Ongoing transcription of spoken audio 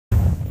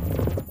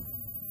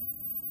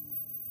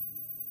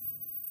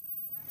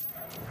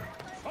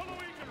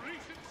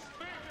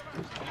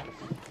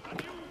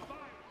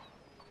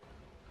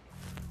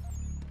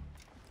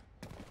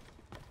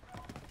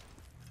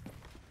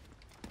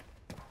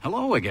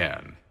Hello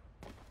again.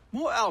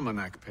 More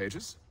almanac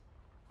pages?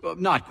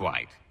 Not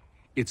quite.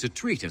 It's a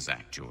treatise,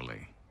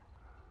 actually.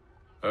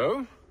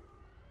 Oh?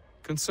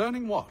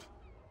 Concerning what?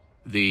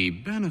 The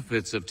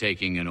benefits of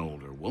taking an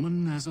older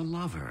woman as a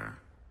lover.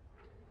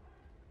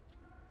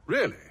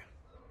 Really?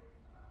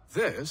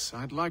 This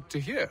I'd like to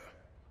hear.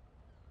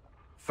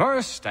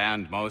 First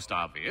and most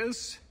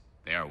obvious,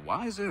 they're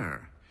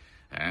wiser.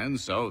 And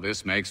so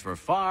this makes for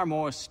far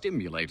more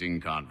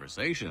stimulating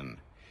conversation.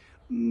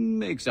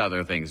 Makes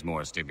other things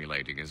more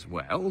stimulating as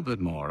well, but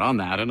more on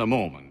that in a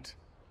moment.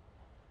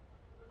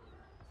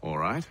 All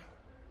right.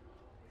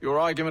 Your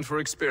argument for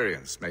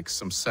experience makes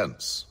some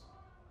sense.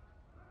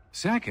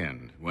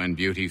 Second, when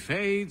beauty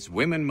fades,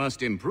 women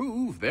must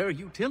improve their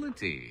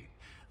utility,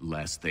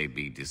 lest they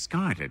be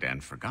discarded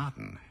and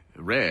forgotten.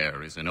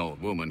 Rare is an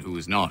old woman who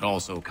is not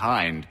also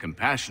kind,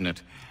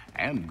 compassionate,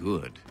 and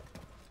good.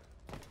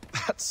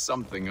 That's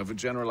something of a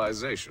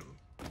generalization.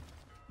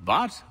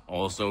 But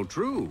also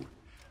true.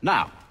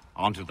 Now,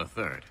 on to the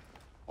third.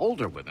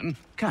 Older women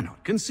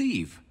cannot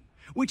conceive,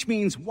 which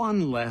means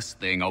one less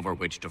thing over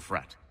which to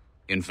fret.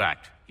 In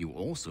fact, you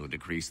also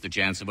decrease the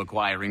chance of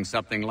acquiring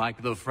something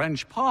like the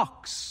French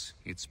pox,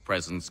 its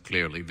presence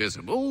clearly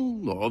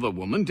visible, or the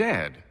woman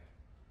dead.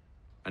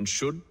 And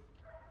should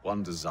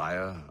one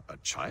desire a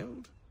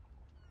child?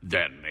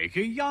 Then make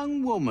a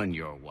young woman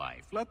your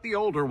wife. Let the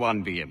older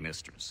one be a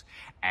mistress.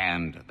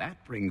 And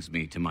that brings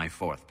me to my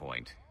fourth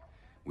point.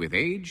 With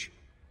age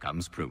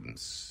comes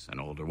prudence. An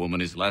older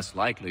woman is less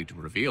likely to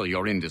reveal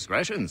your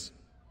indiscretions.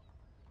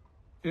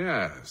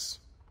 Yes.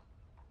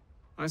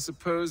 I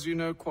suppose you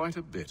know quite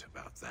a bit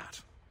about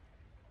that.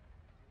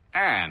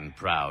 And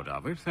proud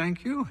of it,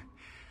 thank you.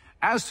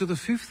 As to the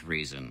fifth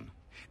reason,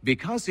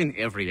 because in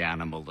every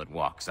animal that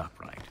walks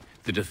upright,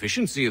 the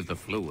deficiency of the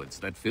fluids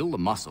that fill the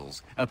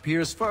muscles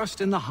appears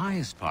first in the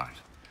highest part.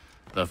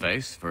 The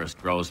face first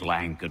grows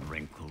lank and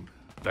wrinkled,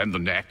 then the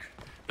neck,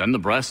 then the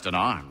breast and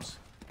arms.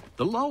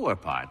 The lower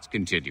parts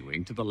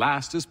continuing to the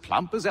last as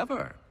plump as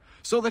ever,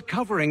 so that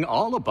covering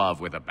all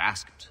above with a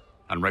basket,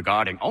 and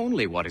regarding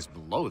only what is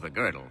below the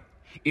girdle,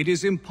 it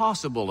is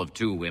impossible of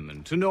two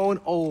women to know an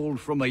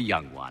old from a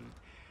young one.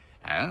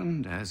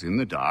 And as in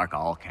the dark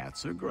all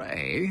cats are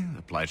gray,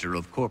 the pleasure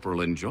of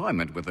corporal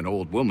enjoyment with an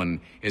old woman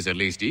is at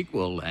least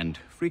equal and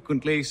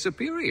frequently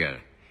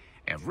superior,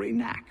 every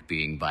knack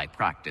being by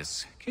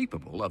practice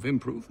capable of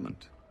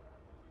improvement.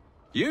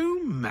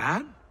 You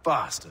mad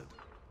bastard.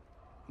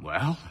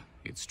 Well,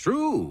 it's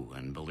true,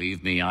 and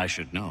believe me, I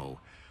should know.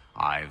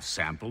 I've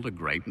sampled a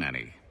great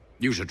many.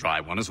 You should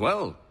try one as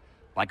well.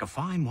 Like a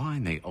fine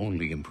wine, they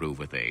only improve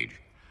with age.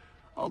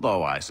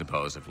 Although I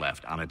suppose if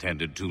left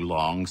unattended too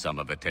long, some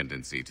have a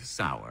tendency to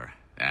sour.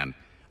 And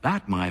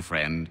that, my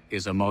friend,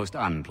 is a most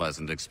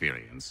unpleasant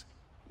experience.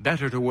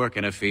 Better to work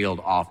in a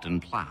field often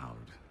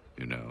plowed,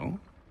 you know?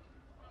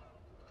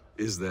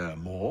 Is there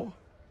more?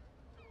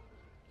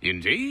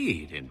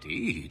 Indeed,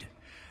 indeed.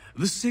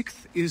 The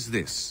sixth is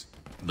this.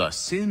 The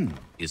sin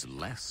is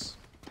less.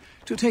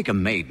 To take a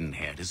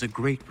maidenhead is a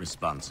great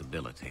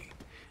responsibility.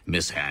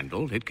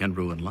 Mishandled, it can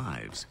ruin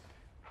lives.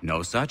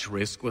 No such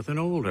risk with an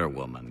older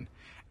woman.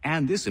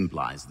 And this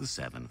implies the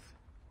seventh.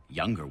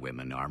 Younger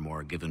women are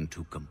more given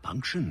to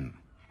compunction.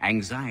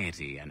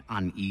 Anxiety and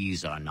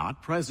unease are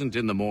not present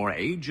in the more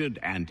aged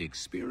and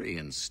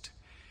experienced.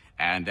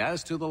 And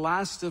as to the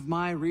last of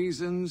my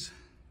reasons,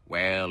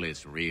 well,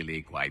 it's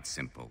really quite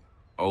simple.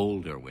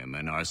 Older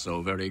women are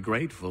so very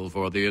grateful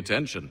for the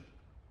attention.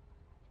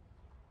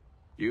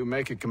 You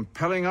make a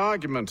compelling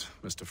argument,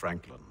 Mr.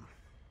 Franklin.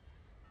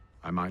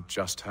 I might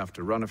just have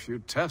to run a few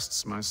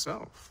tests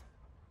myself.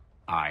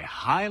 I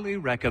highly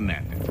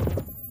recommend it.